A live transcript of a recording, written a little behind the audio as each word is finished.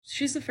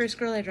She's the first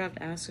girl I dropped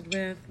acid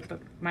with, but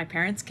my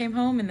parents came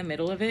home in the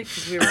middle of it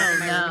because we were in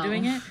my room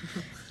doing it.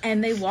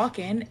 And they walk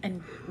in,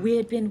 and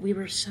we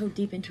were so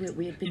deep into it,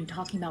 we had been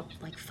talking about,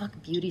 like,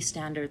 fuck beauty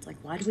standards. Like,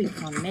 why do we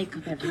put on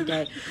makeup every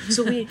day?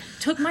 So we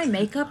took my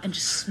makeup and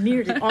just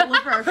smeared it all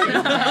over our face.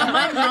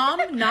 My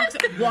mom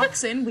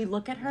walks in, we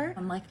look at her,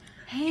 I'm like,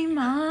 hey,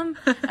 Mom.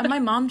 And my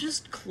mom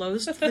just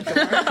closed the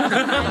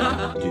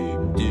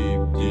door. Deep.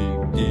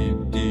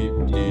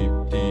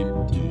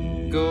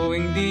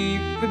 Going deep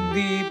with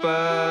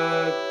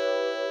Deepak.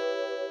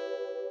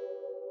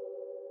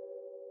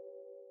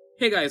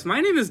 Hey guys, my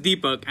name is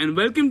Deepak and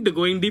welcome to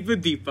Going Deep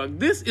with Deepak.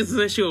 This is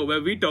the show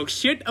where we talk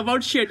shit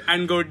about shit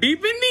and go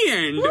deep in the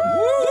end.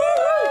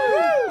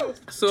 Woo!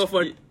 So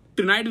for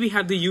tonight we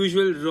have the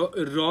usual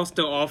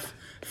roster of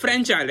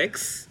French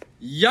Alex.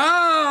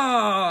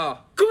 Yeah!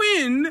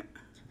 Quinn.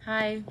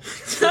 Hi.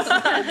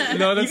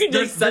 No, that's too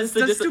basic, man.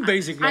 That's too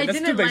basic. Like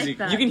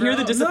that, You can hear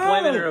the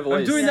disappointment in her voice.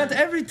 I'm doing that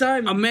every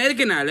time.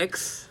 American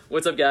Alex.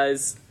 What's up,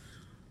 guys?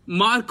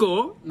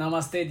 Marco.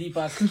 Namaste,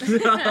 Deepak.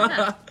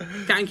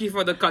 Thank you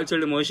for the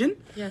cultural immersion.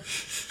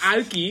 Yes.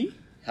 Alki.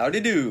 Howdy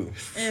do.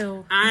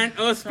 Ew. And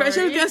a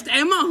special guest,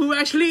 Emma, who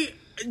actually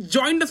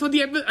joined us for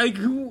the episode,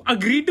 who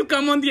agreed to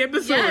come on the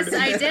episode. Yes,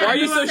 I did. Why are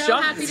you I'm so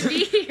shocked? happy to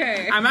be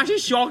here. I'm actually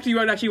shocked you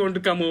actually want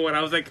to come over.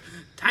 I was like,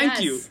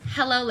 thank you.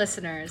 Hello,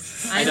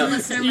 listeners. I'm a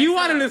listener You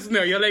myself. are a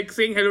listener. You're like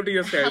saying hello to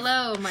yourself.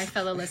 Hello, my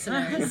fellow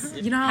listeners.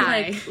 You know how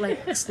Hi.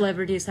 like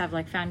celebrities have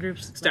like fan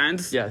groups?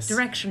 Stands. Yes.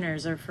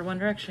 Directioners or for One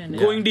Direction.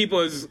 Going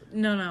Deepers.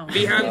 No.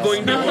 We have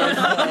Going Deepers.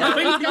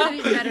 It's gotta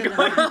be better than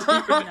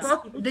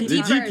that. The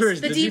Deepers.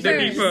 The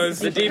Deepers.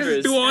 The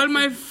Deepers. To all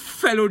my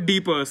fellow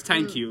Deepers,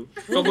 thank you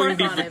for going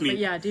deep with But me.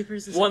 yeah,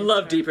 Deepers is One good love,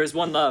 stuff. Deepers.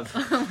 One love.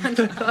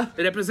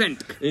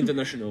 Represent.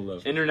 International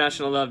love.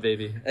 International love,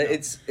 baby.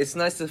 It's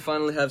nice to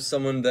finally have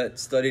someone that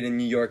studied in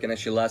New York and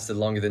actually lasted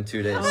longer than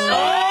 2 days.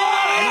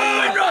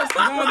 Yay!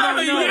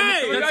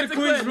 That's a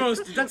Quinn's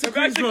roast. That's a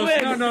Quinn's roast.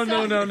 Quinn.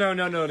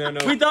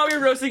 No. We thought we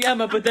were roasting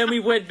Emma, but then we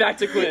went back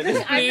to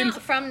Quinn. I'm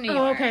not from New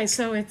York. Oh, okay,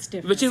 so it's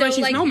different. Which is why So,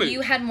 she's like, normal.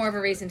 you had more of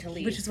a reason to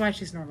leave. Which is why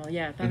she's normal.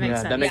 Yeah, that makes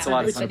sense. that makes a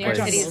lot of But sense. New York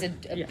City is a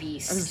Yeah,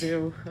 beast. a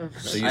zoo of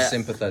So you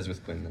sympathize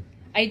with Quinn then?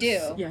 I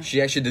do. Yeah.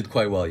 She actually did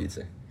quite well, you'd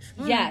say.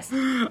 Yes.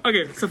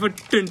 Okay, so for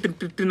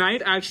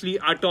tonight, actually,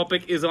 our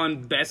topic is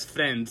on best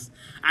friends.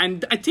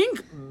 And I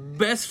think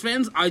best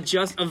friends are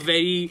just a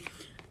very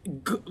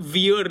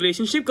weird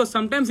relationship because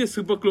sometimes you're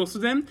super close to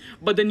them,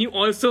 but then you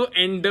also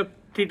end up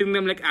treating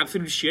them like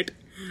absolute shit.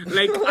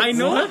 Like, I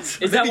know...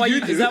 Is that why you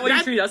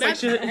treat us like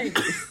shit?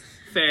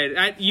 Fair.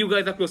 And you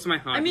guys are close to my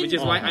heart, which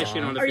is why I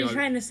shit on the Are you field.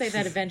 trying to say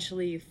that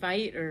eventually you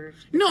fight or...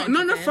 No,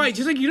 not friendship fight. ends?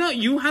 Just like,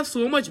 you have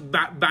so much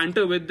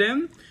banter with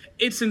them.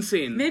 It's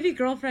insane. Maybe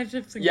girl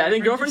friendships and Yeah, I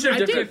think girlfriends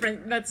are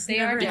different. That's They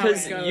never are how it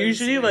Because goes.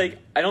 usually, like,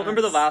 I don't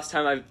remember the last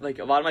time I've, like,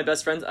 a lot of my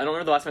best friends, I don't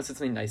remember the last time I said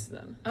something nice to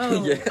them.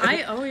 Oh, Yeah. that's I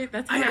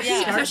how actually- I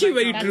it's start actually my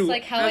very friends. true. That's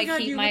like how Oh I God,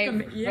 keep you my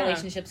look yeah.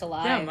 relationships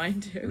alive. Yeah, mine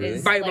too.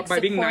 Is By like being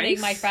supporting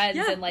nice? my friends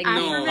Yeah, and like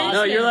affirmation.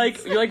 No, you're like,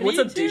 what's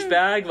Me up, too.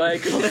 douchebag?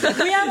 Like,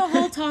 We had a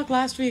whole talk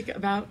last week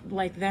about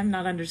like them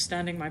not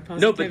understanding my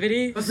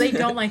positivity because they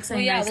don't like well,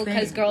 saying yeah, nice well, things.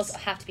 because girls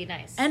have to be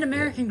nice. and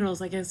American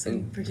girls, I guess,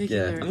 in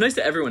particular. I'm nice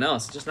to everyone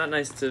else, just not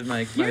nice to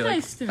my You're like,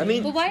 nice to me. I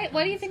mean, But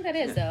why do you think that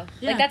is though?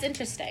 Yeah. Like that's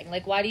interesting.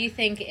 Like why do you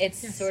think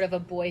it's Yes. sort of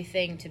a boy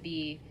thing to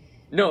be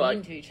no,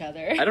 mean to each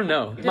other? I don't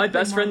know. My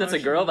best more friend that's a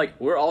girl, emotional. like,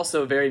 we're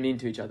also very mean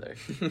to each other.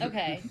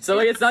 Okay. So,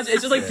 like, it's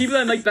just like people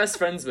that I'm, like, best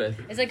friends with.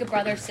 It's like a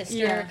brother sister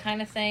Yeah.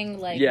 kind of thing,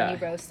 like Yeah. when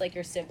you roast like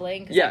your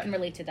sibling. Because Yeah. I can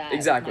relate to that. with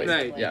Exactly. my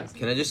Right, siblings.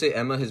 Can I just say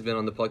Emma has been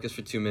on the podcast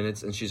for 2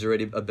 minutes and she's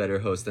already a better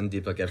host than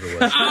Deepak ever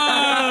was.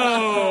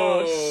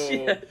 Oh,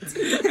 Shit.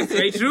 It's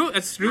very true.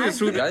 It's true. It's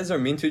true. Guys are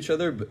mean to each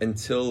other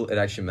until it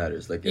actually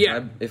matters. Like,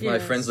 if my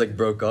Yes. friends like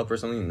broke up or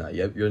something, nah,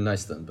 yeah, you're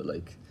nice to them. But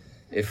like,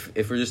 if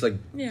we're just like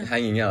Yeah.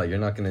 hanging out, you're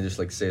not gonna just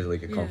like say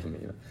like a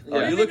compliment. You know? Oh,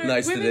 Yeah. you look Women are-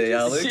 nice women today,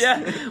 just- Alex.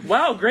 Yeah.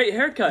 Wow, great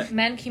haircut.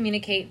 Men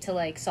communicate to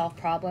like solve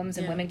problems,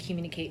 and Yeah. women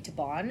communicate to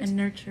bond. and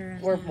nurture.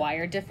 We're yeah.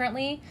 wired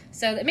differently,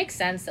 so it makes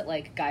sense that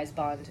like guys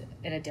bond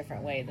in a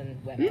different way than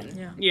women.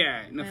 Yeah.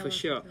 Yeah, no, I for love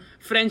sure. it.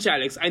 French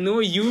Alex, I know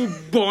you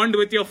bond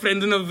with your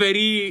friends in a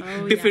very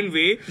different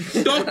way.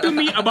 Talk to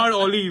me about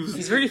Olives.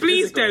 He's very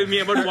Please physical. tell me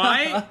about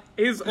why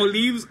is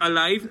Olives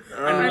alive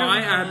and why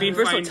I have been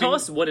First of all, finding... tell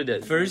us what it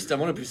is. First, I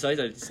want to precise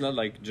that it's not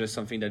like just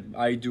something that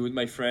I do with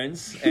my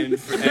friends, and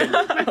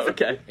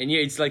Okay. yeah,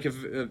 it's like a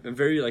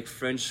very like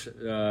French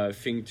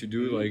thing to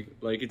do.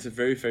 Like it's a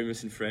very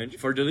famous in French.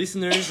 For the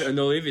listeners, an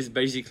olive is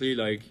basically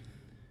like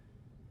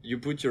you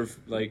put your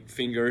like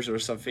fingers or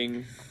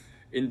something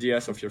in the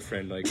ass of your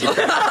friend, like.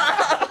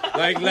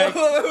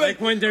 Like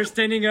when they're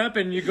standing up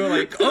and you go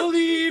like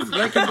olive,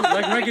 like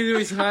do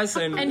his ass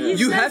and And he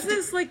You says have to-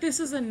 this like this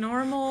is a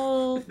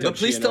normal. But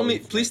please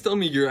tell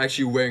me you're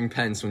actually wearing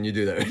pants when you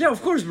do that. yeah,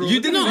 of course, bro.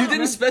 You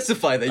didn't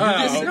specify that.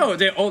 You just No,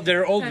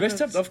 they're all Type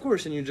dressed of- up, of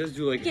course, and you just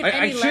do like. Get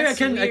any Actually, less I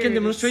can weird,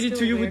 demonstrate it's it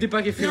to you still with the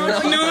weird. pack if you No,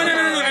 want.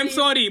 No, I'm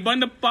sorry. But in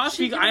the past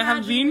She week, can I have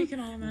imagine, we been can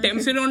all imagine.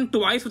 tempted on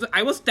twice.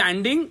 I was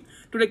standing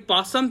to like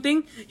pass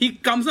something, he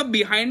comes up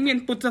behind me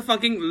and puts a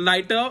fucking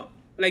lighter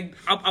like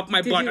up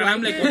my butt, and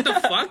I'm like, what the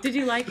fuck? Did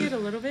you like it a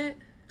little bit?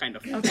 Kind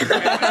of. Okay.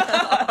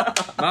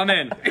 My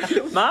man.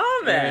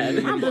 My man.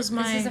 That was This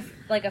my. is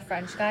like a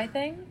French guy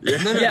thing. No,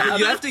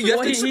 you have to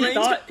explain. He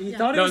thought it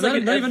No, was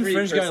like not even every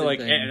French guy, person like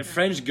thing.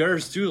 French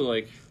girls too,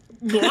 like.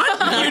 What?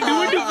 You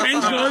do it to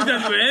French girls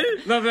as well?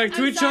 No, but, like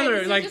to I'm each sorry, other,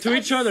 this is like just to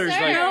each other,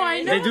 absurd. like No,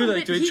 I know, they do like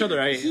but to each he-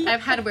 other. I've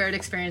had weird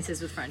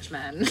experiences with French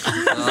men.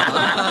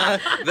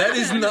 That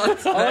is not.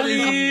 That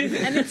is,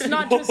 And it's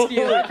not just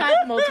you. I've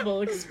had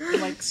multiple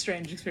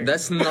strange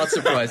experiences. that's not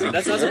surprising.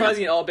 That's not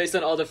surprising at all, based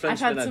on all the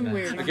French I've men had some met.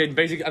 weird. Okay,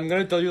 basically, I'm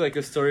gonna tell you like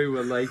a story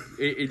where like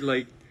it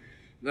like.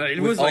 It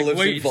With was like olives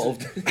wait,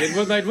 involved. it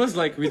was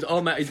like with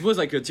all my it was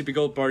like a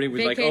typical party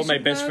with like all my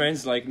Vacation best club?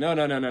 friends like no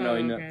Oh,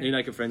 in, okay. in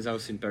like a friend's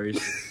house in Paris.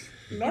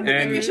 Not a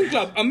vacation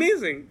club.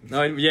 Amazing.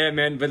 No, yeah,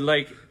 man, but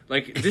like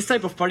this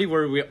type of party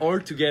where we're all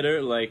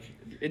together, like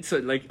it's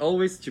like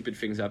always stupid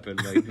things happen.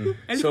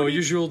 Like so,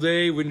 usual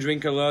day, we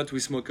drink a lot, we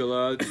smoke a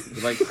lot,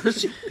 like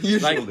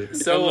Usually.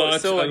 So-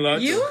 a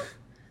lot. You?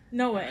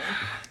 No way.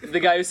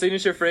 The guy whose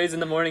signature phrase in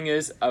the morning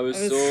is, I was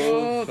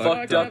so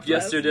fucked up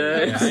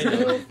yesterday. Yeah, I know.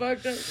 So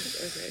fucked up.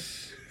 Okay.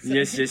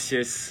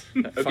 Yes.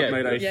 Fuck Okay.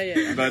 my life.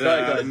 Yeah. But Go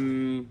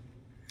ahead.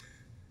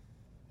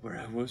 where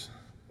I was.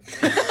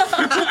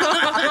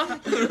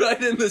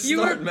 Right in the start, You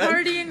were man.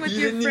 partying with You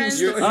your didn't even friends.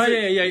 start. Oh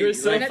yeah. You're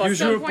so like fucked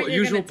usual, up. At some point you're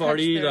usual gonna touch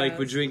party, their like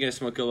we ass. drink and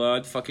smoke a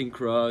lot, fucking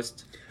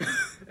crossed,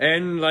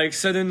 and like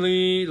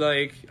suddenly,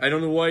 like I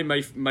don't know why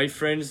my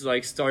friends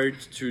like start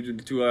to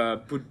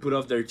put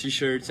off their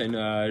t-shirts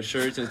and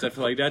shirts and stuff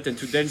like that, and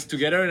to dance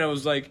together, and I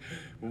was like,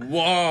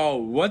 wow,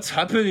 what's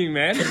happening,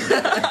 man?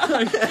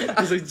 I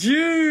was like,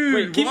 dude.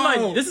 Wait, keep wow.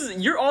 in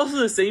mind, you're also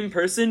the same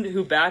person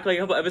who back like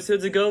a couple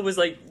episodes ago was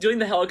like doing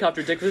the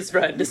helicopter dick with his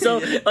friend. So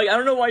like I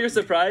don't know why you're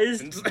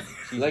surprised.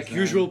 Like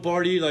usual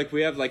party, like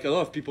we have like a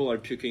lot of people are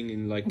puking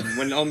in like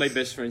when all my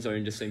best friends are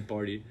in the same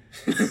party.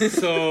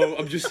 So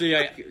obviously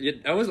I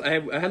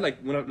had like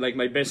one of like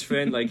my best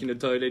friend like in the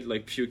toilet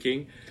like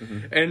puking,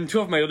 and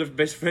two of my other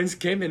best friends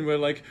came and were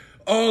like,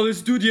 oh,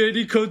 let's do the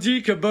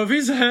Eddie above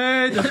his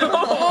head.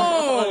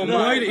 Oh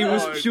my! He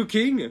was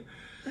puking.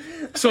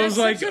 So I was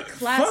like, such a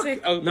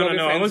classic- fuck. No, Above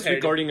I his was head.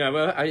 recording.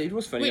 It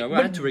was funny. Wait,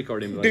 I had to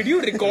record him. Like. Did you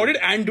record it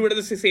and do it at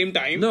the same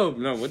time? No,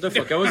 what the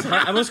fuck?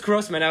 I was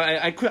cross, man.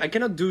 I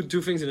cannot do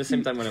two things at the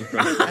same time when I'm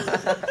cross.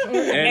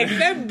 And,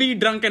 Except be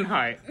drunk and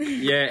high.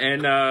 yeah,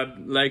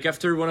 and like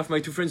after one of my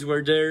two friends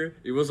were there,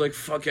 it was like,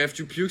 fuck, I have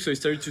to puke. So I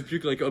started to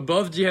puke like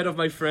above the head of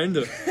my friend.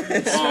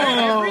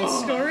 Every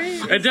story.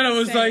 And then I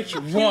was like,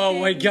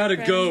 wow, I gotta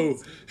go.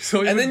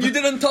 So And then you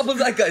did on top of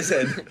that guy's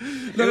head.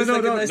 No, was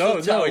like a nice little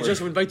I tower.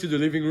 just went back to the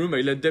living room.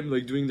 I let them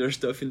like doing their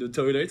stuff in the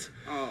toilet,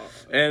 Oh.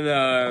 and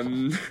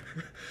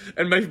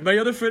and my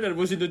other friend that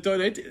was in the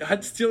toilet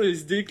had still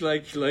his dick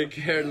like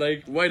hair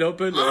like wide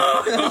open,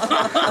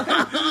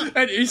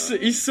 and he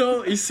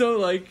saw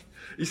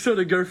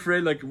the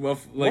girlfriend like one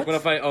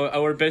of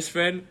our best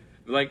friend.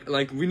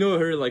 Like we know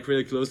her like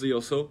really closely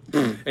also,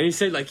 and he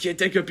said like, yeah,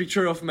 take a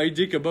picture of my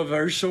dick above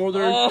her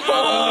shoulder.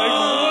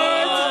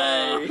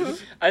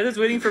 I was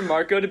waiting for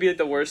Marco to be like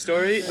the worst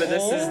story, but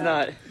this is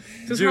not.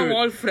 This is Dude. how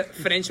all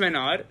Frenchmen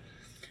are.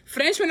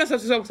 Frenchmen are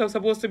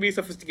supposed to be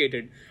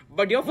sophisticated,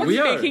 but you're fucking We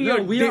are. taking No,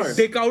 your we are.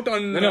 dick out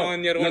on your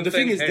own. No, the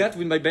thing friend's is head. that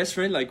with my best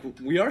friend, like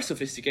we are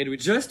sophisticated. We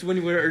just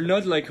when we're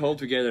not like all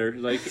together.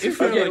 Like if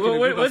we're Okay, like well,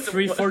 in a group what's- of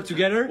 3-4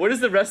 together. What is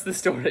the rest of the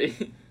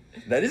story?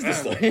 That is the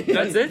story.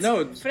 That's it?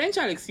 No, French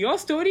Alex, your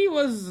story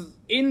was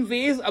in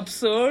ways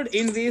absurd,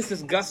 in ways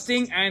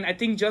disgusting, and I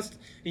think just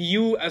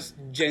you as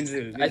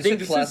general. I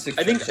think classic.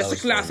 I think French It's a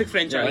Alex classic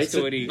French Yeah, Alex it's a-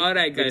 story.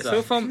 Alright guys,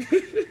 Good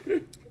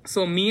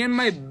so me and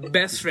my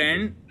best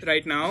friend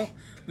right now,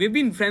 we've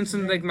been friends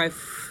since like my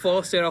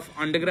first year of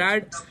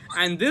undergrad,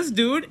 and this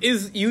dude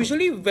is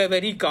usually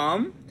very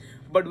calm,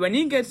 but when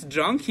he gets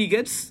drunk, he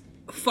gets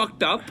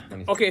fucked up.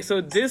 Okay, so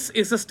this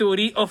is the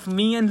story of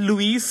me and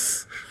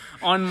Luis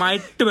on my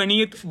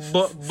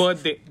 20th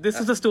birthday. This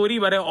is the story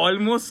where I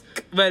almost,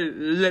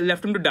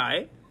 left him to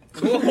die.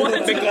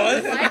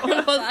 Because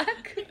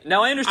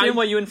now I understand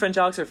why you and French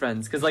Alex are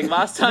friends. Because like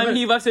last time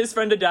he left his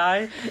friend to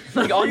die,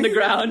 like on the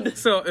ground.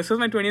 So this was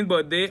my 20th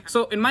birthday.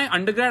 So in my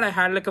undergrad, I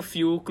had like a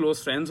few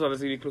close friends who I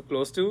was really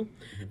close to,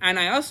 and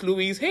I asked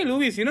Louise, "Hey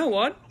Louise, you know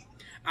what?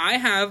 I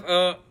have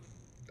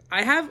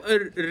a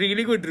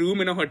really good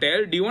room in a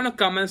hotel. Do you want to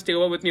come and stay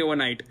over with me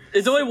overnight?"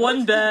 There's only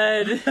one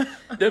bed.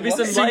 There'll be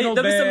some Single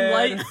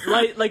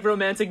light like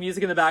romantic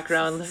music in the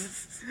background.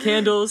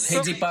 Candles. Hey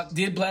Deepak,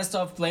 did Blast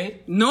Off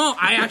play? No,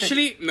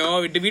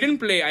 we didn't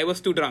play. I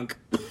was too drunk.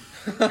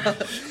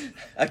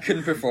 I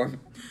couldn't perform.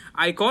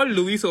 I called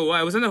Louis over.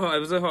 I was at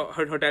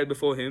her hotel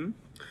before him,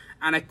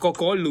 and I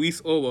called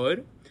Louis over.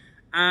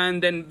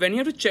 And then when you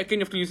have to check in,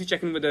 you have to usually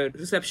check in with the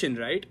reception,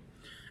 right?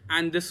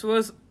 And this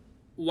was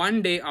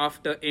one day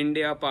after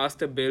India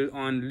passed a bill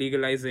on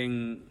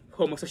legalizing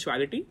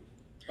homosexuality.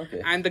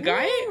 Okay. And the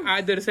guy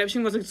at the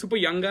reception was a super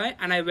young guy,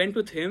 and I went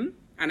with him,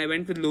 and I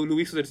went with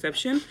Louis to the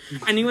reception,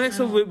 and he was like,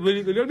 so will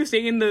you all be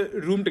staying in the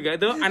room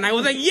together? And I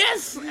was like,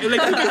 yes! Like,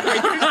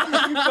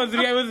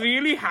 I was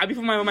really happy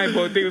for my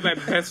birthday with my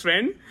best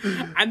friend,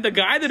 and the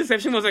guy at the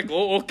reception was like,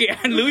 oh, okay,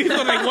 and Louis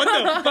was like, what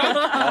the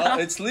fuck?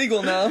 It's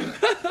legal now.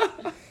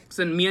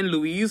 So me and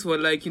Louise were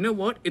like, you know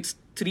what? It's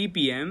 3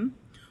 p.m.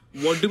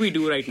 What do we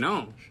do right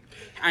now?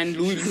 And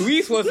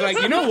Louise was like,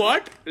 you know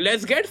what?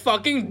 Let's get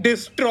fucking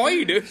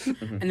destroyed.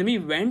 And then we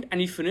went and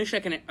we finished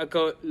like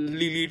a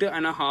liter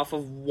and a half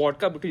of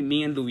vodka between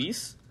me and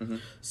Louise.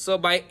 So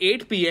by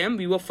 8 p.m.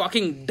 we were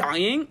fucking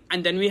dying,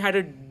 and then we had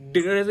a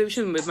dinner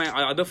reservation with my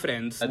other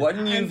friends. Why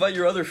didn't you invite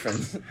your other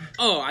friends?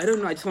 Oh, I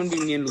don't know. I just want to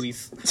be me and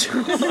Louise.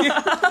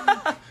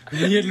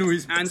 Me and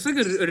Louis. And it's like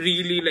a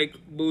really like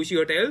bougie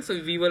hotel. So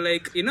we were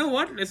like, you know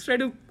what? Let's try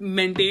to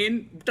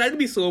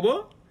be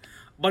sober.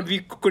 But we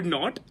could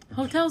not.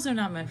 Hotels are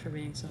not meant for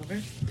being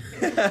sober.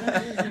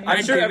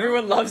 I'm sure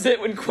everyone loves it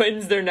when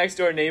Quinn's their next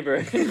door neighbor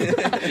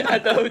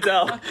at the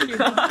hotel.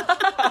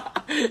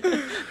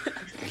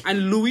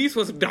 And Louis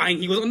was dying.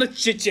 He was on the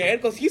chair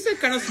because he's like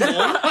kind of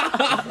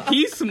small.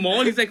 He's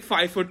small. He's like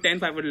 5'10",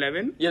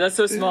 5'11". Yeah, that's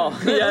so small.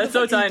 Yeah, that's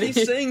so tiny.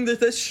 He's saying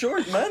that that's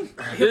short, man.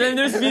 And then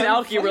there's me and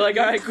Alki. We're like,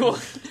 all right, cool.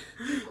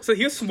 So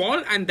he was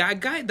small, and that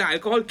guy, the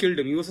alcohol killed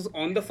him. He was just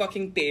on the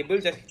fucking table.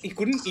 He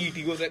couldn't eat.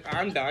 He was like,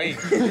 I'm dying.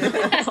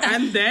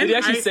 And then Did he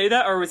actually say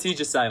that, or was he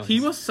just silent? He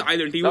was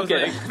silent. He was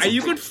Okay. like, and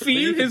you could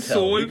feel his tell,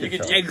 soul you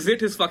could tell. exit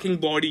his fucking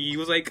body. He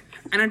was like,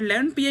 and at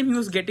 11 p.m. he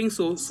was getting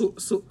so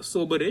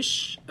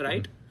soberish,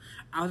 right?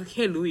 I was like,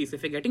 hey, Louis,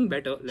 if you're getting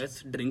better,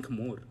 let's drink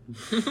more.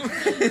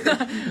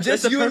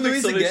 Just you and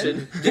Louise solution.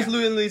 again. Just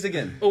Louis and Louise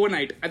again.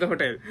 Overnight at the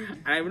hotel.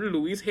 And I went to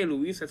Louis, hey,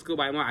 Louis, let's go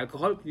buy more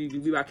alcohol. We'll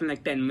be back in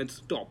like 10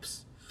 minutes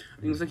tops.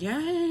 And he was like,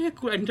 yeah,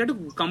 cool. And he tried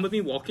to come with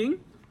me walking.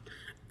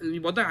 And we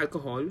bought the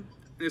alcohol.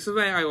 This is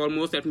why I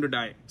almost left him to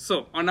die.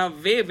 So, on our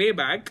way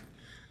back,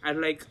 at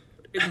like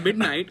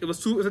midnight, it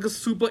was like a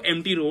super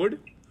empty road.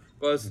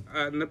 Was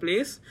in the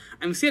place.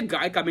 And we see a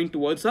guy coming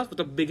towards us with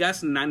a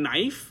big-ass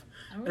knife.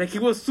 Like, he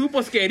was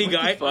super scary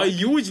guy. A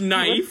huge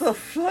knife. What the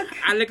fuck?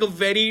 And like a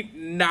very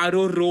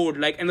narrow road.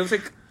 Like, and there was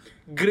like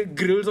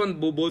grills on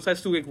both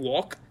sides to like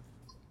walk.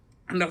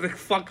 And I was like,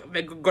 fuck,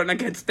 we're gonna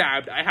get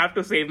stabbed. I have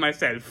to save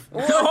myself.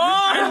 And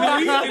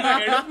Louis is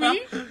ahead of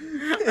me.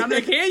 And I'm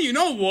like, hey, you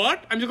know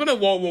what? I'm just gonna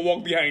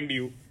walk behind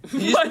you.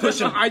 You just push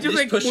him. I just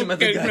like push him at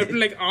the guy. put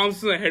like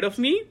arms ahead of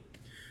me.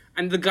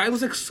 And the guy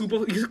was like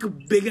he's like a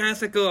big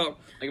ass, like a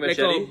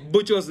machete?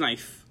 butcher's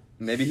knife.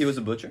 Maybe he was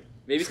a butcher.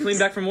 Maybe he's coming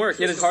back from work.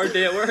 He had a hard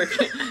day at work.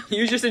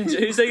 he was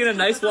taking a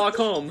nice walk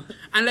home.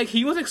 And like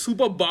he was like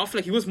super buff.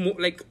 Like he was more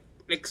like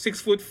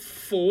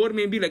 6'4",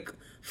 maybe like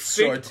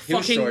fit, Short. He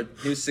was fucking- short.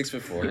 He was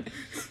 6'4".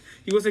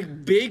 He was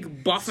like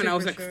big, buff, and I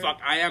was like, Super fuck,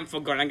 I am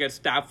gonna get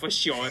stabbed for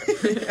sure.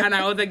 And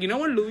I was like, you know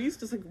what, Louis,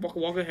 just like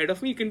walk ahead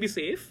of me, you can be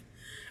safe.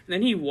 And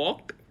then he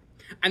walked,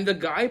 and the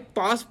guy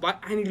passed by,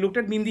 and he looked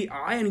at me in the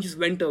eye, and he just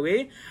went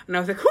away. And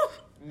I was like, whew,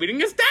 we didn't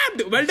get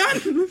stabbed, well done.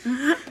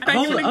 And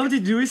he was like, How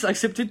did Louis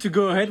accept it to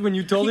go ahead when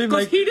you told him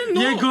 'cause like, he didn't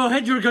know. yeah, go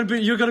ahead, you're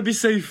gonna be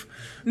safe?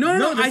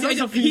 no, that's not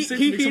something he you say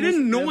to make didn't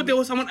someone- know there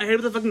was someone ahead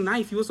with a fucking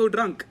knife. He was so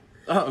drunk.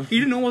 Oh. He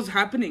didn't know what was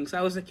happening. So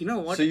I was like, you know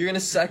what? So you're gonna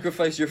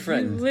sacrifice your You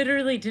friend.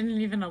 literally didn't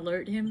even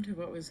alert him to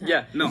what was happening.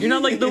 Yeah, No. You're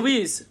not like,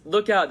 Louise,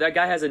 look out, that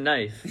guy has a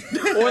knife.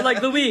 Or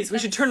like, Louise, we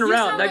should turn You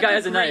around, sound that like guy a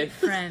has a great knife.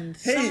 Friend.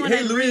 Hey, Someone hey,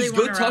 I'd Louise, really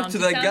go want talk around. to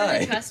that Sounded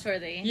guy.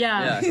 trustworthy.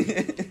 Yeah.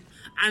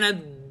 And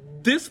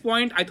at this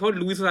point, I thought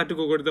Louis had to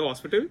go to the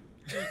hospital.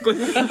 Because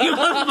he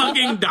was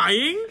fucking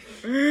dying.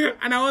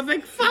 And I was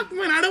like, fuck,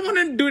 man, I don't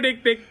want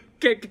to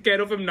take care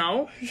of him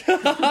now.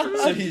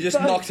 So he just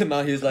knocked him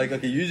out. He was like,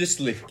 okay, you just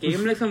sleep. Gave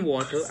him like some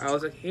water. I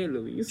was like, hey,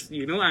 Louis,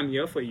 you know I'm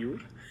here for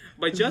you.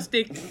 But just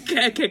take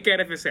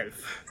care of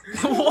yourself.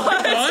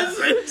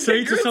 What?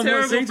 Saying to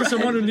Terrible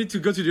someone who needs to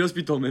go to the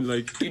hospital, man,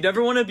 like. You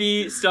never want to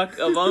be stuck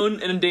alone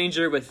and in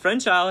danger with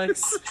French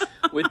Alex,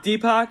 with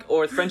Deepak,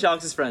 or with French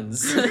Alex's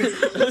friends.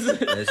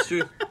 That's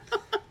true.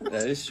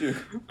 That is true.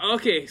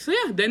 Okay, so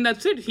yeah, then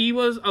that's it. He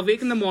was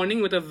awake in the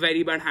morning with a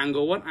very bad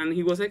hangover. And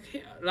he was like,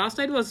 hey, last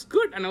night was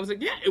good. And I was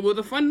like, yeah, it was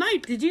a fun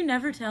night. Did you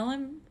never tell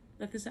him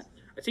that this happened?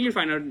 I think you'll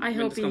find out I when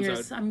hope this he comes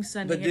hears. out. I'm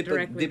sending But it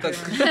directly to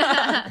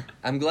Deepak, him.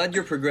 I'm glad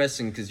you're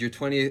progressing because your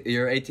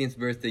 18th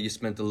birthday you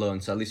spent alone,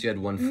 so at least you had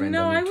one friend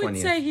No, on I your would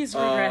 20th. say he's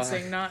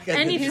regressing, not.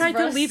 And he He's tried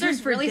to leave him he's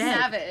for really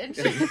dead.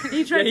 savage.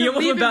 He tried Yeah, he to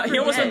almost leave went him back. He for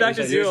almost went dead. back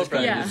to zero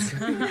Yeah. friends.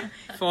 Yeah.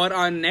 For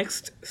our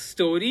next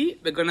story,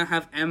 we're gonna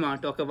have Emma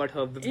talk about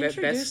her best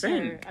Introduce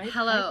friend. her.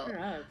 Hello. Hype her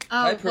up.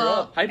 Oh, Hype her well,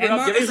 up. Hype it Emma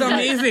up, give us is some-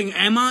 amazing.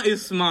 Emma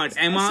is smart.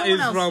 Emma Someone is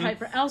else from hype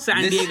her-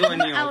 San Diego and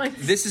New York. Alex.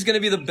 This is gonna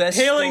be the best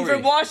Hailing story.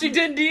 from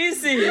Washington,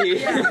 D.C.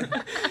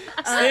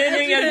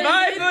 Standing at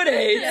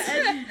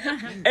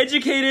 5'8",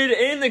 educated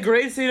in the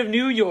great state of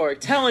New York,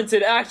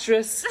 talented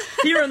actress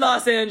here in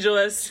Los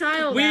Angeles.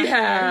 Child we actor.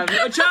 have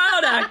a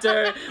child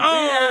actor. We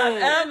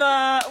have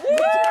Emma.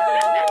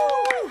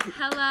 Woo!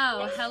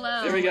 hello.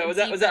 Hello. There we go. Was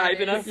that hype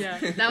enough? Yeah.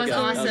 That was Okay.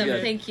 awesome. That was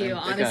good. Thank you.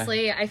 Okay.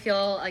 Honestly, I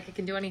feel like I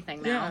can do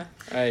anything now. Yeah.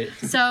 All right.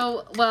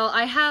 So, well,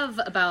 I have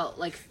about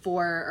like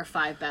 4 or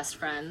 5 best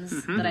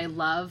friends that I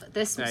love.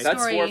 This Right. story,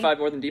 That's 4 or 5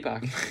 more than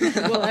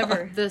Deepak. Well,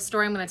 ever. the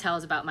story I'm going to tell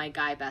is about my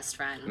guy best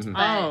friend. Mm-hmm.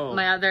 But Oh.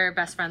 my other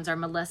best friends are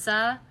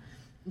Melissa,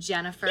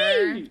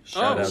 Jennifer,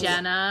 Shout out.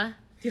 Jenna.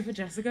 Do you have a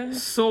Jessica?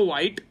 So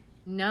white.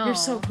 No. You're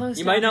so close.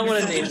 You might not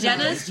want to name them.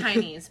 Jenna's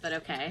Chinese, but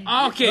okay.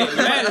 Okay,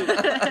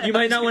 well, You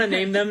might not want to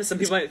name them. Some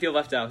people might feel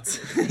left out.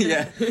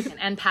 Yeah.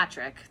 And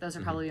Patrick. Those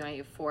are probably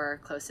my 4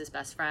 closest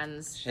best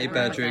friends. Hey, I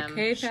remember Patrick. them.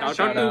 Hey, shout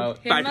Patrick. out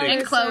to Hey, Patrick.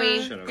 And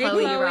Chloe. Shut up.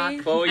 Chloe, Hey, you rock.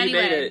 Chloe. Chloe, you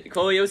Anyway. made it.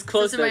 Chloe, it was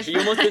close So though. my- You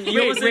almost didn't. You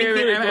Wait, almost didn't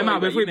include Chloe, Emma, but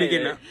before you we made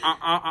begin, it.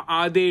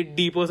 are they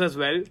deepers as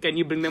well? Can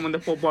you bring them on the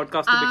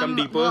podcast to become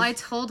deepers? Well, I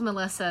told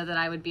Melissa that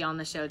I would be on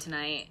the show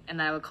tonight and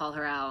that I would call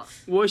her out.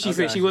 What she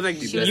said? She was like,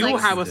 She was you like-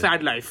 have a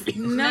sad life.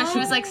 No, she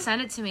was like,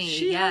 send it to me.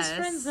 She yes. has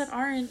friends that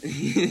aren't.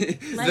 that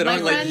My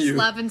aren't like friends you.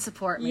 love and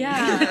support me.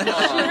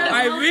 Yeah.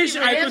 I wish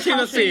I could say the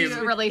Healthy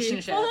same.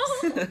 relationships.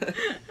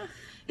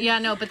 Yeah,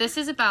 no, but this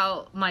is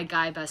about my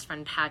guy best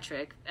friend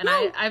Patrick, and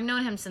I've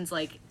known him since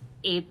like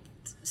 8th,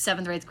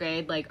 7th or 8th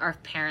grade. Like our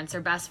parents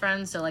are best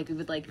friends, so like we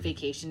would like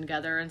vacation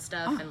together and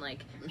stuff. And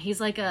like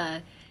he's like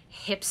a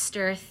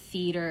hipster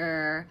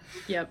theater,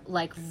 Yep.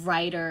 like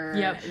writer,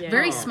 Yep, yeah.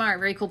 very Oh. smart,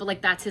 very cool. But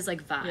like that's his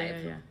like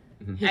vibe. Yeah.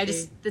 I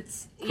just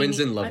that's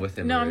Quinn's in love with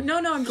him. No, right? no,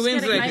 I'm just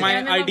Quinn's getting, like I'm my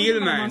in love with ideal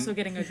him, but I'm man. also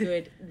getting a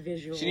good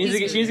visual. She needs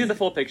to get the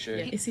full picture.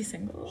 Is he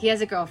single? he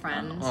has a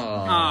girlfriend.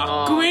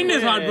 Ah, Quinn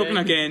is heartbroken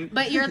again.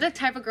 But you're the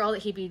type of girl that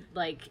he'd be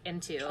like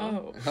into.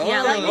 Oh.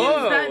 Yeah, like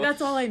Oh.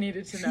 That's all I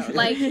needed to know.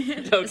 like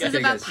this is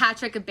about guys.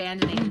 Patrick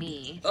abandoning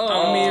me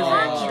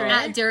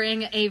Amazing.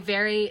 during a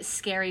very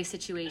scary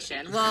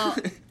situation. Well,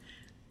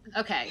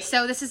 okay,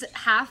 so this is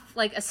half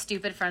like a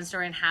stupid friend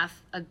story and half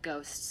a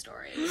ghost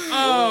story.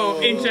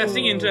 Oh,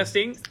 interesting.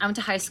 I went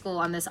to high school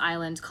on this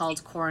island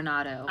called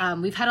Coronado.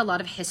 We've had a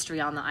lot of history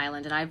on the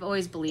island, and I've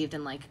always believed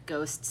in like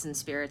ghosts and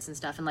spirits and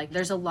stuff. And like,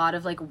 there's a lot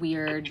of like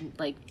weird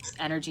like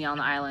energy on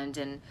the island.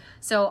 And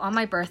so on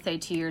my birthday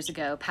 2 years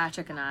ago,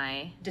 Patrick and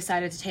I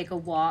decided to take a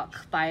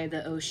walk by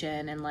the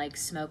ocean and like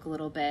smoke a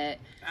little bit.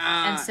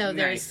 And so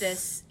there's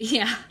this,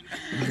 yeah.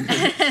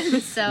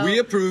 And so We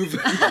approve.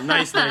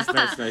 Nice.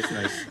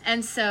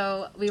 And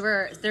so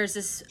there's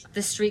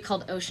this street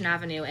called Ocean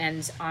Avenue,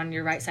 and on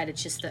your right side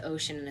it's just the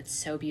ocean, and it's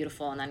so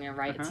beautiful. And on your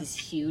right it's these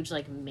huge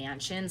like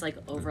mansions like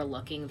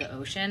overlooking the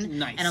ocean.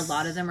 Nice. And a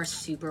lot of them are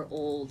super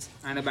old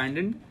And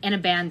abandoned. and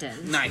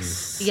abandoned.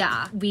 Nice.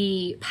 Yeah.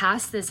 We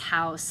passed this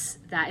house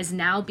that is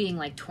now being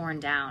like torn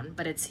down,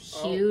 but it's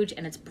huge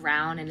and it's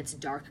brown and it's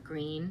dark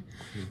green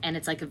and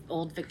it's like an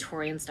old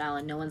Victorian style,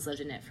 and no one's lived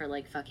in it for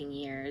like fucking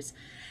years.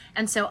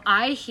 And so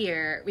I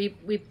hear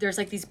there's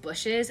like these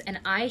bushes, and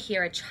I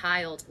hear a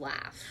child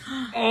laugh.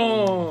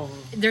 Oh.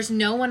 There's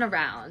no one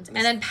around. And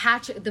then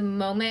Patrick, the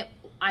moment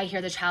I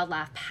hear the child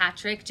laugh,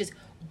 Patrick just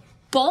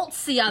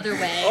bolts the other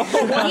way,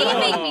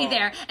 leaving me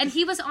there. And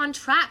he was on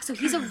track, so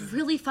he's a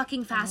really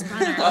fucking fast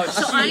runner.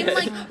 So I'm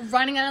like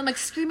running and I'm like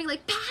screaming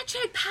like,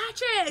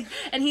 Patrick!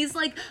 And he's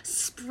like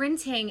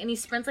sprinting, and he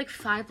sprints like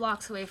 5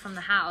 blocks away from the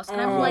house. And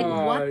I'm like,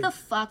 what the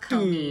fuck,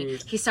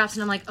 homie? He stops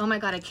and I'm like, oh my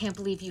god, I can't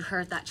believe you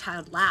heard that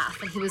child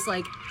laugh. And he was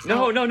like,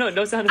 No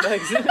sound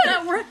effects.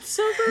 that worked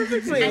so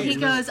perfectly. and he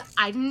goes,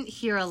 I didn't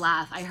hear a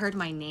laugh, I heard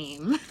my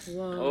name.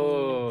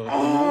 Oh.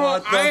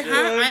 What the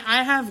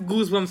I have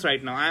goosebumps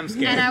right now. I'm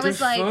scared. And I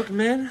was like, Fuck,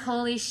 man.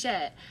 holy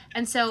shit.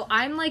 And so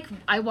I'm like,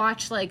 I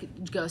watch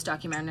like ghost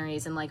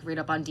documentaries and like read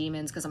up on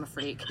demons because I'm a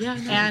freak. Yeah,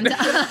 no. And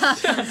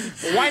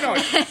why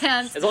not?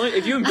 and As long as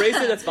if you embrace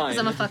it, that's fine. because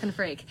I'm a fucking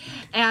freak.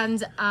 And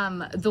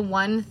the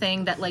one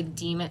thing that like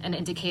an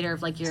indicator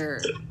of like you're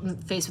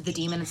faced with a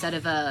demon instead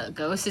of a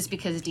ghost is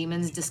because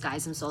demons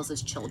disguise themselves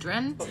as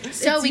children.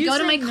 So It's we go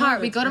to my using car,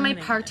 no, we it's go to my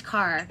ruining parked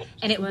car,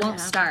 and it What won't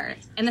happened? start.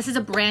 And this is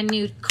a brand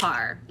new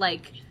car,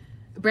 like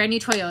brand new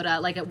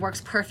Toyota, like it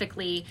works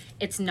perfectly.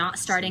 It's not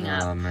starting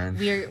up. Aw, man.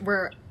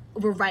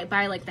 We're right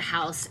by like the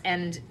house,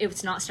 and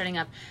it's not starting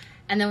up.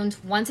 And then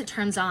once it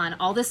turns on,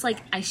 all this like,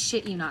 I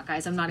shit you not,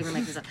 guys, I'm not even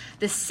making this up.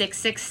 This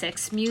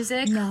 666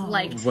 music,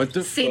 like What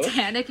the fuck?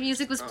 satanic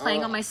music was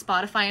playing on my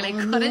Spotify, and I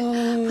couldn't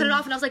put it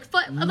off. And I was like,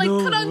 put on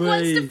Gwen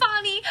way.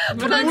 Stefani,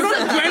 put on Gwen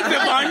something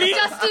Stefani? like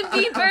Justin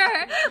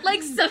Bieber,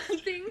 like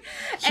something,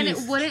 and it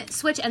wouldn't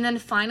switch. And then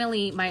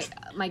finally,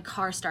 my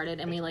car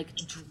started, and we like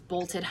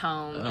bolted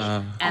home,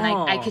 and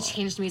I could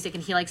change the music,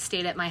 and he like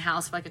stayed at my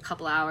house for like a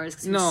couple hours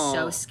because he was No.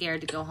 so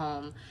scared to go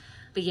home.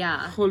 But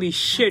yeah. Holy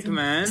shit,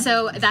 man.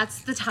 So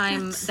that's the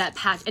time that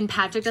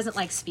Patrick doesn't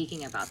like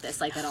speaking about this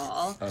like at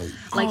all.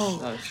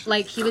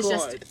 Like he was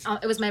just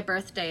it was my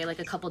birthday like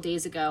a couple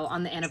days ago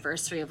on the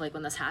anniversary of like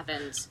when this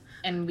happened,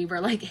 and we were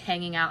like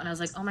hanging out, and I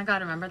was like, oh my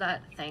god, remember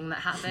that thing that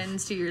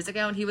happened 2 years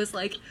ago? And he was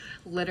like,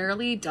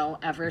 literally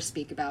don't ever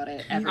speak about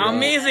it ever.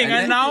 Amazing.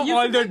 And now You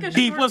all could the make a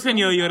deepers short in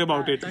here film hear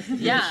about it.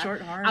 Yeah.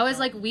 Short horror I was film.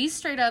 like, we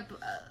straight up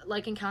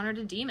like encountered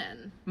a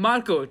demon.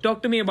 Marco,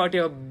 talk to me about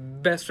your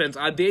best friends,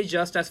 are they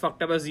just as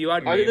fucked up as you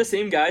are? Are they the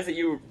same guys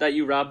that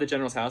you robbed the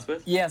general's house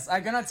with? Yes,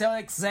 I'm gonna tell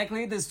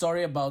exactly the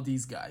story about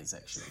these guys,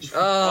 actually.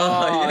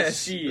 Oh,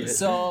 yes. shit.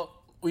 So,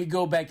 we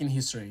go back in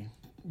history.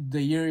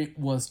 The year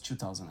was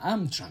 2000.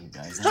 I'm drunk,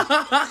 guys.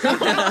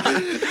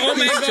 Oh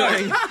my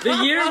god!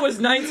 The year was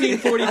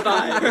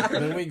 1945.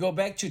 But we go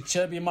back to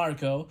Chubby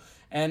Marco,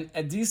 and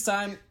at this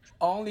time,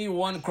 only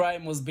one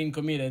crime was being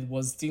committed,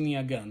 was stealing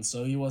a gun,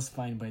 so he was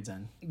fine by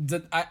then.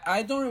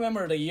 I don't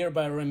remember the year,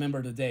 but I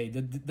remember the day.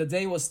 The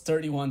day was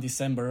 31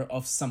 December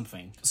of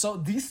something. So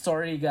this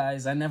story,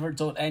 guys, I never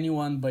told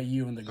anyone but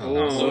you and the girl.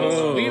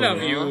 Oh, we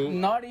love you.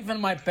 Not even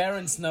my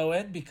parents know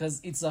it, because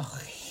it's a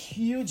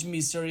huge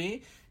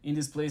mystery in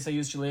this place I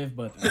used to live,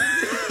 but...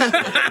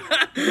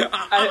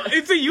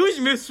 It's a huge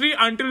mystery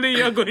until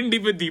they are going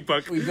deep with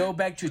Deepak. We go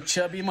back to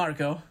Chubby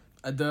Marco,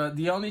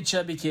 the only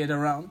chubby kid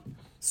around.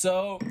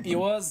 So it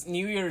was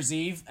New Year's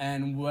Eve,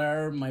 and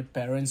where my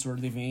parents were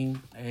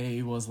living,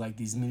 it was like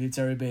this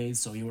military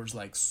base, so it was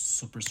like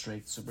super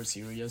strict, super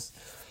serious.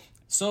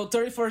 So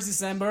 31st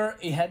December,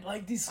 it had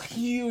like this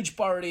huge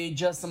party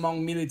just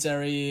among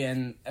military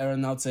and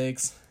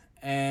aeronautics,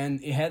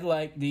 and it had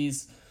like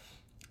these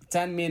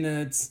 10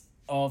 minutes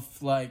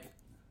of like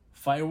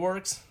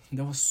fireworks.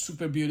 That was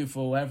super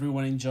beautiful.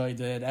 Everyone enjoyed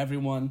it.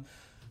 Everyone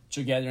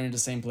together in the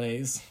same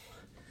place.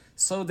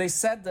 So they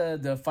set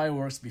the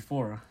fireworks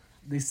before.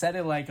 They set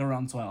it like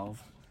around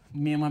 12.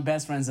 Me and my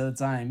best friends at the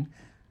time,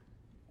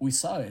 we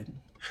saw it.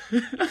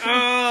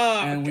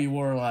 And we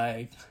were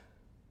like,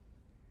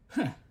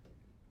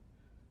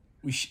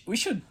 we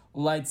should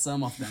light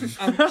some of them.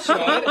 I'm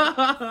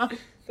sure.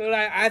 So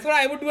I thought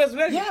I would do as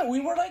well. Yeah, we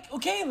were like,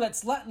 okay,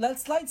 let's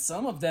light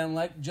some of them,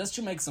 like just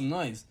to make some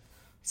noise.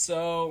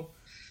 So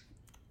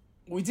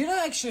we didn't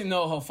actually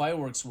know how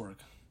fireworks work.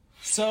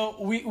 So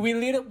we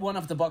lit up one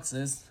of the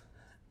boxes,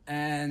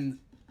 and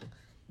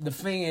the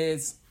thing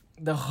is,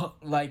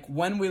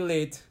 when we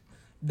lit,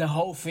 the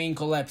whole thing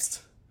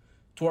collapsed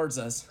towards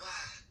us.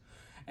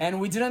 And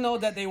we didn't know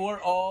that they were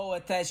all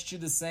attached to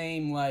the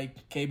same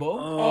like cable.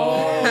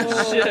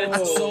 Oh shit.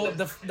 So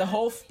the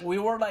whole we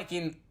were like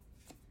in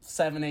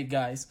 7-8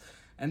 guys,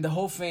 and the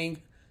whole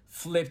thing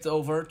flipped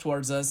over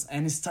towards us,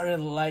 and it started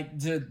like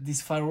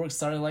these fireworks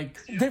started like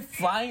they're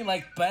flying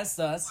like past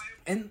us,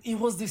 and it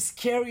was the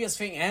scariest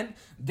thing. And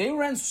they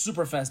ran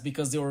super fast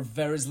because they were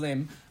very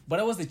slim, but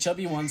I was the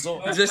chubby one,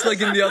 so Just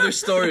like in the other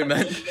story,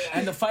 man.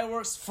 and the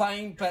fireworks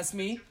flying past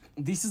me.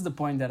 This is the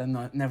point that I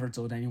never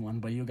told anyone,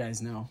 but you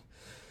guys know.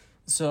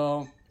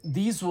 So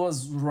this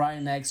was right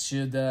next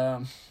to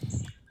the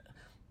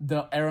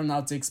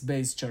aeronautics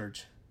base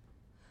church.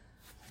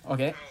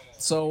 Okay,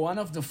 so one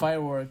of the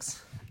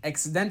fireworks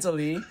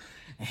accidentally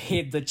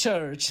hit the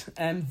church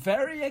and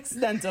very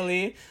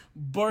accidentally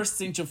burst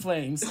into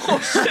flames.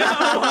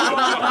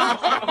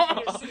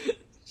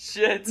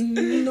 Shit.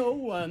 No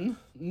one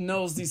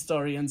knows this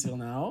story until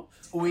now.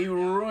 We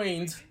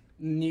ruined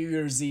New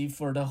Year's Eve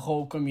for the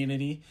whole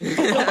community. We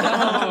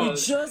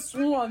just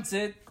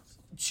wanted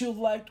to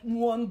light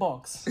one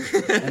box,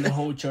 and the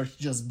whole church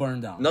just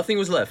burned down. Nothing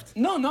was left.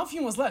 No,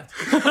 nothing was left.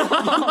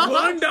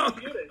 Burn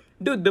down.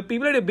 Dude, the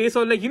people at the base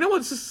are like, you know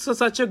what's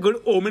such a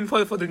good omen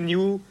for the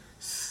new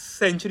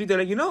century?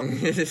 They're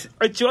like,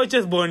 a church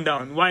just burned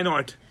down. Why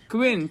not?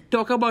 Quinn,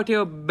 talk about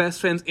your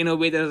best friends in a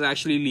way that is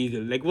actually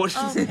legal. Like, what?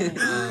 Okay.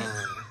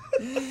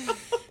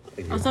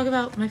 I'll talk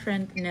about my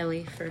friend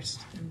Nelly first,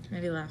 and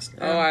maybe last.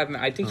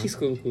 I think she's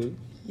cool.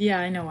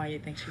 Yeah, I know why you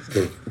think she's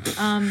cool.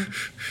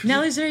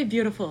 Nelly's very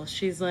beautiful.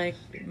 She's like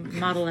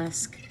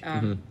model-esque.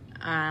 And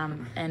I've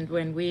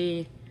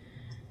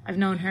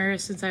known her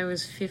since I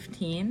was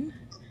 15.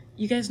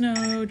 You guys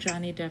know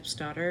Johnny Depp's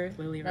daughter,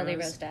 Lily Rose? Lily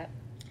Rose Depp.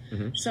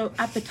 So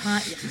at the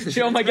time...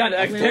 Oh my god,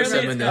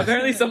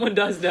 apparently someone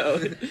does know.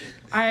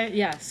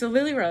 So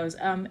Lily Rose,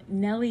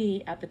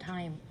 Nelly at the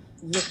time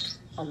looked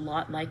a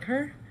lot like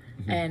her.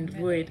 And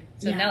would...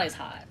 So Nelly's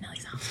hot.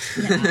 Nelly's hot.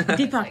 Yeah.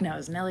 Deepak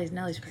knows. Nelly's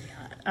pretty hot.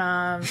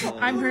 I'm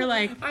her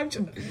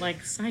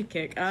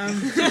sidekick.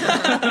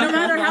 No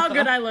matter how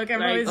good I look,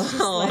 I'm always just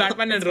like,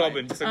 Batman and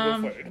Robin. So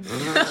go for it.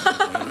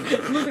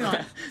 Moving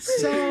on.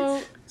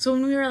 So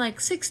when we were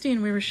like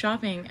 16, we were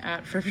shopping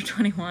at Forever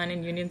 21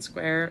 in Union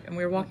Square, and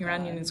we were walking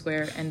around Union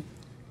Square, and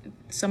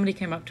somebody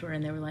came up to her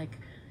and they were like,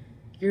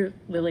 "You're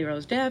Lily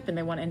Rose Depp,"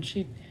 and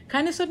she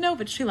kind of said no,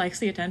 but she likes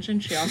the attention.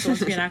 She also wants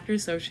to be an actor,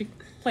 so she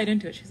played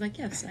into it. She's like,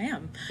 "Yes, I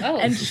am." Oh,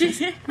 and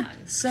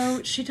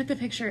so she took the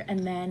picture,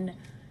 and then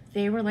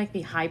they were like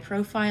the high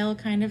profile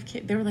kind of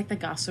kid. They were like the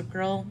Gossip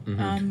Girl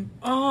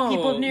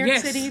people of New York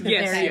City. The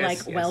very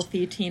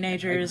wealthy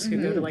teenagers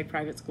who go to like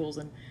private schools,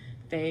 and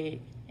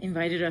they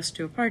invited us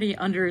to a party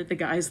under the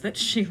guise that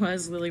she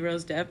was Lily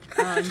Rose Depp.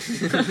 My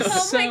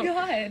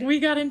god. We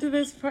got into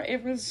this part.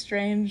 It was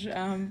strange,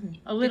 a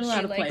little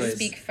out of place.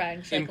 Speak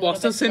French,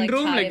 Imposter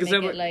syndrome, I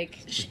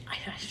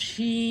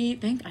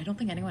don't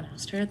think anyone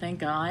asked her. Thank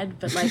God,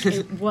 but like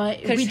we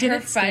did her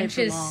it French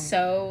is long.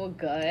 so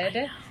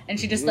good. and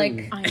she just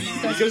like I know.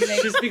 starts to be Because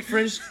like, she speaks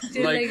French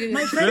like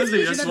My friends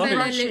Really, speak that's why.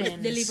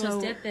 Russian, les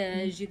so-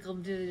 je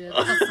comme de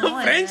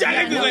French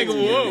dialect is like,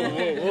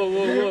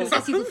 whoa.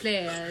 s'il vous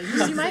plaît.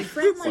 See, my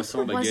friend like,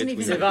 Croissant, wasn't baguette,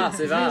 even. C'est va,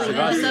 c'est va. really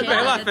va, into ça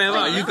it.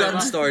 va. You got him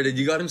started.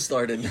 You got him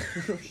started.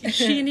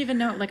 She didn't even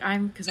know. Like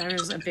because I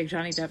was a big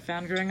Johnny Depp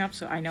fan growing up,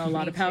 so I know a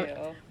lot Me about too.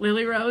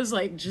 Lily Rose.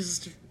 Like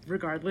just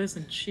regardless,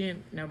 and she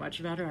didn't know much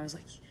about her. I was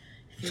like,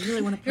 if you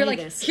really want to play You're like,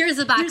 this, here's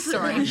the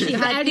backstory. She If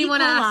had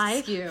anyone E.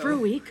 asks coli you, for a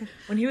week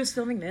when he was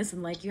filming this,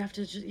 and like you have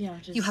to, just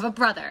you have a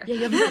brother. yeah,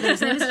 you have a brother.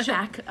 His name is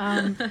Jack.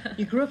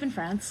 You grew up in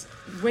France.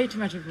 Way too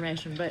much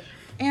information,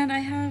 and I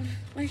have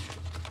like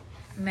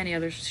many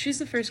others. She's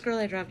the first girl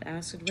I dropped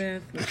acid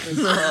with. Which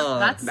was,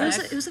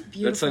 That's it was a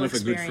beautiful sign of a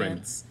good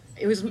experience.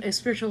 It was a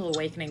spiritual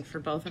awakening for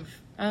both of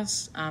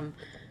us.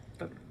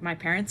 But my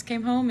parents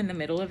came home in the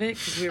middle of it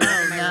because we were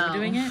in my room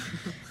doing it.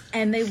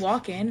 And they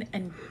walk in,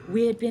 and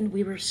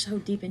we were so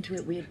deep into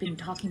it. We had been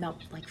talking about,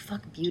 like,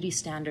 fuck beauty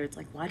standards.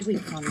 Like, why do we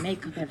put on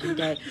makeup every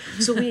day?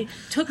 So we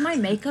took my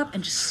makeup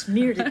and just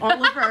smeared it all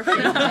over our face.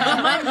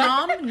 My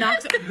mom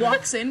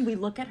walks in, we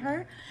look at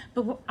her,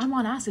 but I'm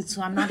on acid,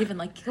 so I'm not even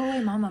like, go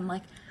away, Mom. I'm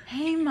like,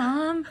 hey,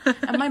 Mom.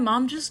 And my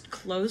mom just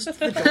closed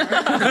the door.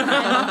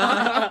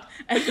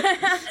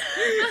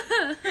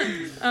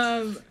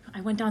 I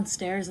went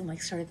downstairs and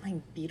like started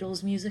playing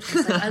Beatles music. I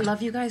was like, I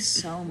love you guys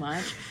so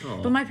much.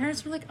 But my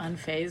parents were like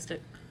unfazed.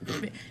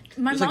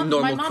 My It's like mom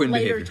normal Quinn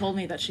later behavior. told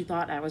me that she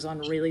thought I was on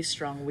really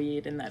strong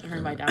weed, and that her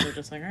and my dad were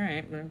just like, all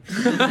right.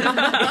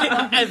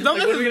 As long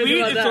as it's gonna do weed,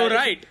 about it's that?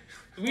 alright.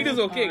 Weed is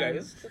okay,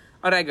 guys.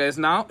 Alright, guys,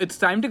 now it's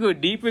time to go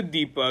deep with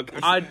Deepak.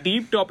 Our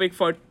deep topic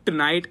for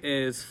tonight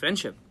is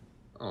friendship.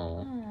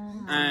 Oh.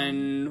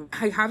 And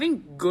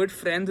having good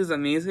friends is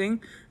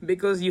amazing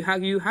because you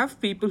have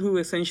people who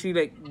essentially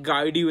like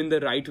guide you in the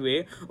right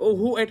way, or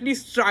who at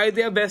least try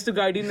their best to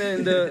guide you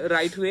in the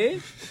right way.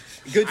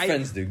 Good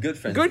friends do. Good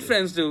friends. Good do.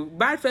 friends do.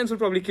 Bad friends will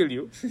probably kill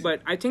you.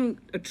 But I think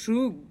a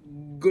true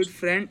good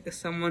friend is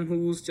someone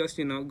who's just,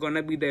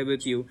 gonna be there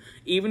with you.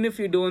 Even if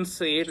you don't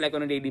say it like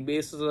on a daily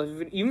basis, or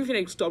even if you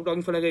like stop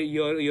talking for like a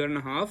year and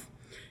a half,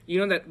 you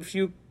know that if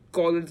you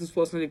call this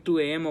person like 2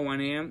 a.m. or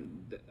 1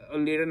 a.m. or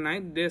later at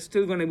night, they're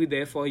still gonna be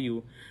there for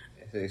you.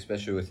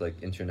 Especially with like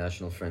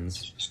international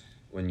friends,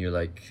 when you're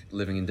like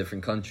living in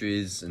different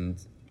countries and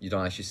you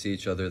don't actually see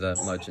each other that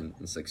much, and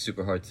it's like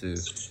super hard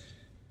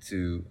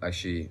to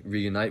actually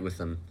reunite with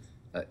them.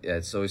 Yeah,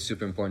 it's always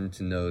super important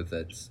to know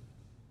that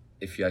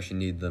if you actually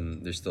need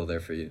them, they're still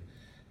there for you.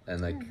 And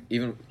like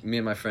even me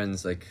and my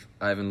friends, like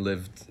I haven't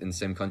lived in the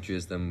same country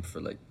as them for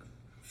like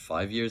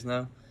 5 years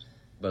now,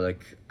 but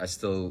like I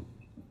still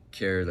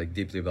care like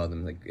deeply about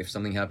them. Like if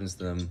something happens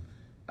to them,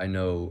 I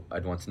know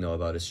I'd want to know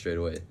about it straight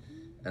away.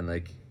 And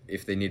like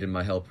if they needed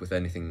my help with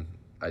anything,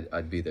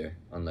 I'd be there,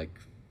 unlike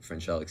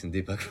French Alex and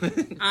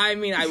Deepak. I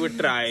mean, I would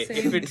try.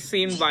 If it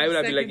seemed viable,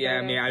 I'd be like, yeah,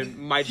 I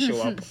might show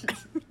up.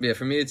 Yeah,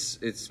 for me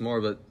it's more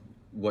about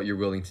what you're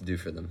willing to do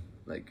for them,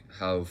 like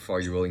how far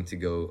you're willing to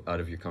go out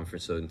of your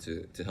comfort zone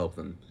to help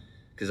them.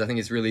 Because I think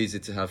it's really easy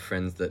to have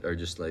friends that are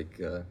just like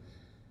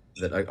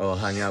that I'll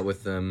hang out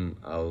with them,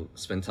 I'll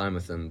spend time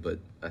with them, but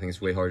I think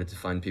it's way harder to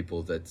find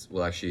people that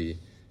will actually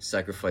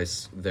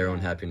sacrifice their own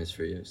happiness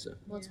for you. So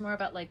Well, it's more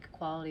about like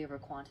quality over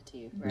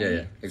quantity, right?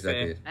 yeah,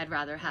 exactly. I'd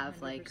rather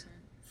have like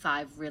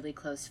 5 really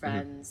close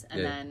friends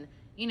and Yeah. then,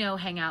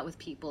 hang out with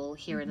people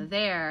here and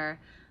there.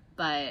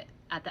 But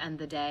at the end of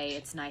the day,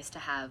 it's nice to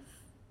have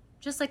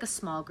just like a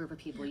small group of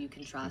people you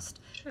can trust.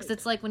 Because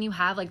it's like when you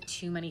have like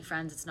too many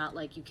friends, it's not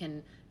like you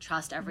can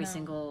trust every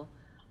single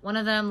one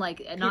of them.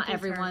 Like not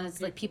everyone.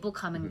 It's like people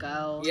come and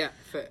go. Yeah,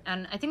 fair.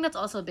 And I think that's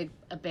also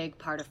a big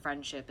part of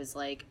friendship is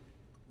like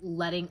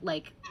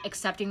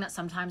accepting that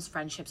sometimes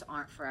friendships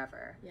aren't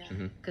forever. Yeah.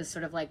 Because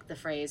sort of like the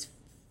phrase,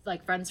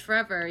 like friends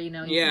forever, you're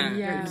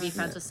going to be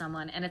friends with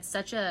someone. And it's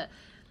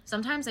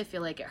sometimes I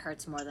feel like it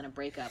hurts more than a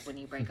breakup when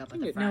you break up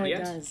with a friend. No, it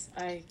Yes. does.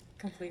 I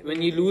completely.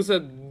 When you lose a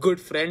good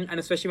friend, and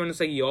especially when it's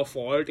like your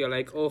fault, you're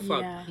like, oh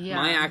fuck, Yeah.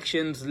 my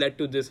actions led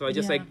to this. If I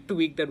just Yeah. like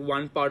tweaked that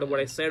one part of what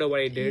I said or what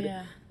I did,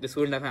 Yeah. this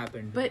wouldn't have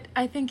happened. But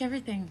I think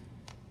everything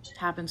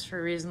happens for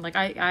a reason. Like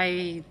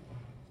I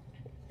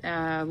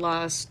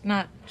lost.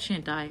 She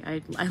didn't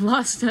die. I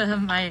lost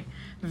my.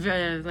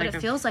 But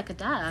it feels like a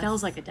death.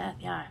 feels like a death.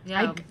 Yeah.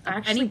 Yeah, I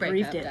actually any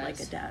breakup grieved it does. like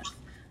a death.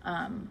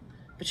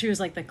 But she was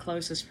like the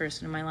closest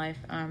person in my life.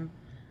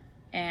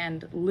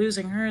 And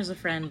losing her as a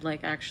friend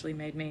like actually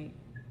made me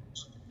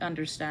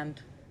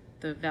understand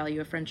the value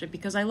of friendship,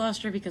 because I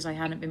lost her because I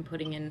hadn't been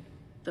putting in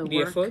the the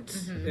work.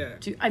 efforts, yeah.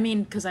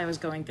 Because I was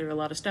going through a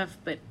lot of stuff,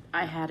 but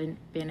I hadn't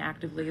been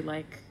actively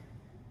like.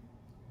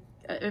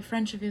 A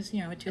friendship is,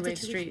 a two-way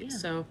street. yeah.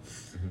 So,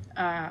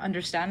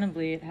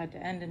 understandably, it had to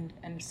end,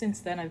 and since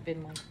then, I've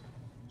been like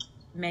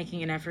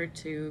making an effort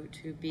to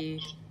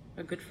be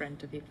a good friend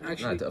to people.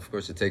 Actually, Of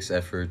course, it takes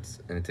effort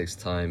and it takes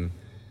time.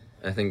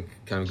 I think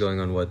kind of going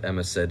on what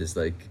Emma said is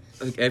like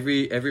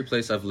every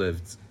place I've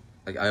lived,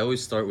 like I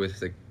always start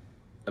with like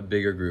a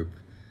bigger group,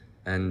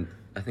 and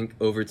I think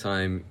over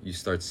time you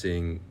start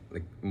seeing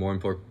like more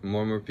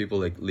people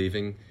like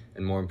leaving,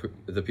 and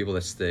the people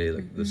that stay,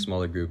 like the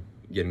smaller group,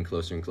 getting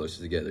closer and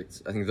closer together.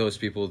 I think those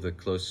people, the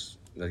close,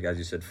 like as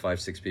you said,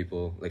 5-6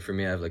 people. Like for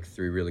me, I have like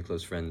 3 really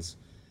close friends,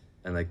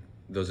 and like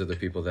those are the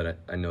people that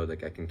I know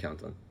like I can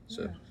count on.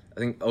 So I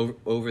think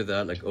over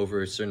that, like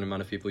over a certain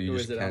amount of people, you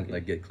just can't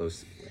like get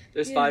close.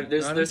 There's 5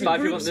 people. There's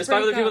 5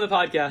 other people on the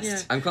podcast.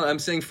 Yeah. I'm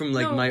saying from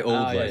like my old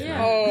life.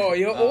 Yeah. Oh,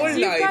 your old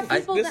You've got life.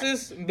 people This that-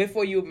 is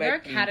before you There are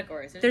met me.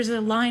 categories. There's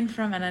a line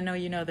from, and I know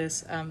you know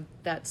this,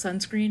 that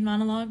sunscreen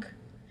monologue.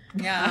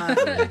 yeah.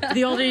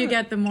 The older you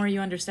get, the more you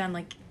understand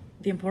like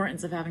the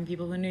importance of having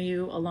people who knew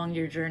you along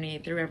your journey,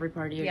 through every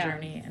part of your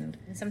journey, and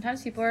And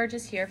sometimes people are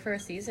just here for a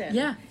season.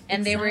 Yeah,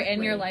 And they were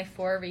in your exactly. life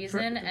for a reason,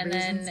 For and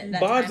reasons, then yeah. that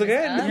Bars time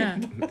again.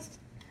 is up,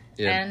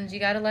 yeah, Yeah. and you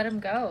got to let them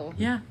go.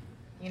 yeah.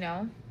 You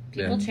know,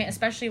 people Yeah. change,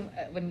 especially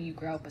when you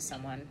grow up with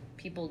someone.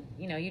 People,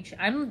 you know,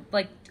 I'm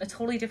like a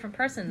totally different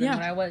person than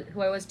Yeah.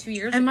 who I was 2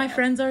 years ago. And my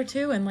friends are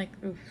too, and like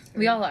oof,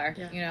 we all are.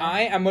 Yeah. You know,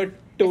 I am a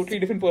totally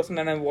different person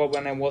than I was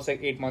when I was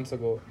like 8 months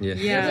ago. Yeah.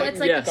 Yeah. well, it's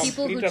like Yes.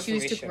 people who Complete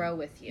choose to transformation. grow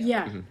with you.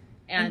 Yeah,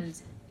 And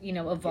you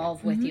know,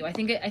 evolve with you. I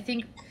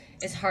think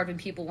it's hard when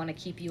people want to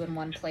keep you in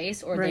one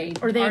place, or right.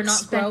 they Or they are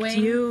not expect growing.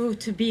 you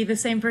to be the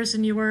same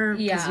person you were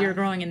because Yeah. you're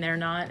growing and they're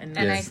not, and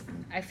And Yes.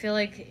 I feel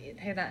like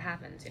hey, that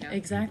happens. You know,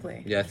 exactly.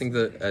 Yeah, I think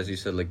that, as you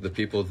said, like the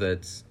people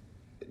that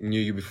knew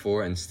you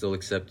before and still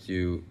accept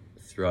you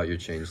throughout your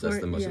change, that's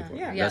the most Yeah.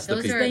 important. Yeah, That's the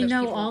those people. are They the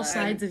know people all that-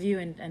 sides of you,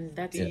 and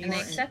that's Yeah. and they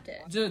important. accept it.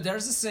 Dude,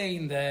 there's a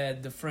saying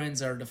that the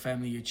friends are the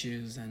family you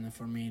choose, and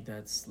for me,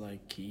 that's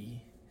like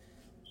key.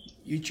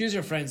 You choose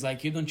your friends,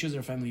 like you don't choose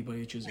your family, but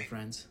you choose your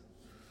friends,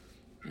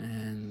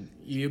 and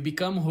you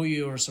become who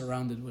you are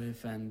surrounded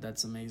with, and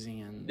that's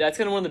amazing. And That's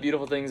kind of one of the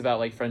beautiful things about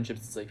like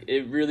friendships. It's like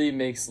it really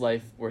makes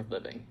life worth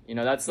living. You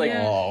know, that's like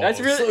Yeah. that's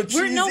really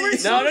We're no,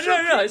 it's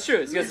true.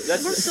 It's because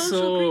that's We're social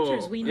So-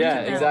 creatures. We need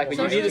yeah, that. exactly.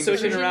 You need the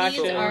social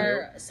interaction. needs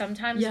are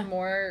sometimes Yeah.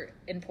 more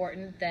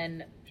important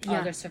than Yeah.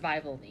 other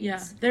survival needs.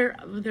 Yeah,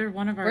 they're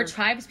one of our. We're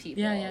tribes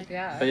people. Yeah.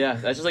 But yeah,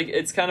 that's just like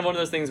it's kind of one of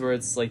those things where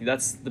it's like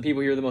that's the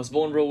people you're the most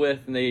vulnerable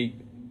with, and they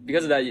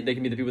because of that they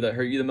can be the people that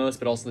hurt you the most,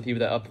 but also the people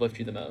that uplift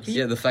you the most.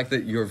 Yeah, the fact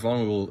that you're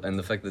vulnerable and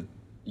the fact that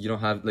you don't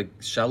have like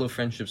shallow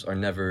friendships are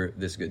never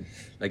this good.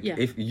 Like Yeah.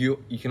 if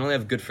you can only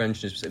have good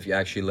friendships if you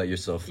actually let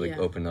yourself like Yeah.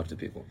 open up to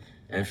people,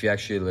 and if you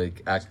actually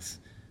like act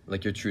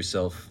like your true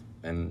self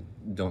and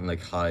don't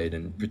like hide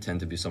and pretend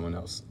to be someone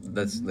else.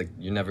 That's like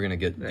you're never gonna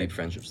get deep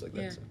friendships like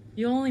that. Yeah. So.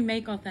 You only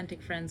make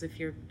authentic friends if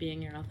you're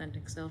being your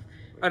authentic self.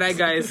 All right,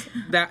 guys,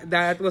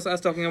 that was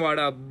us talking about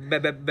our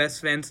best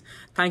friends.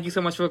 Thank you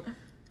so much for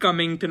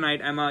coming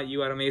tonight, Emma.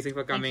 You are amazing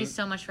for Thank coming. you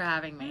so much for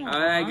having me. All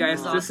right,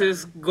 guys, this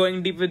is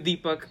Going Deep with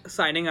Deepak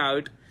signing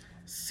out.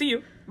 See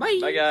you. Bye.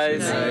 Bye,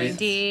 guys. Going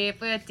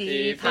deep with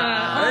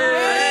Deepak.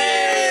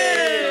 Hey!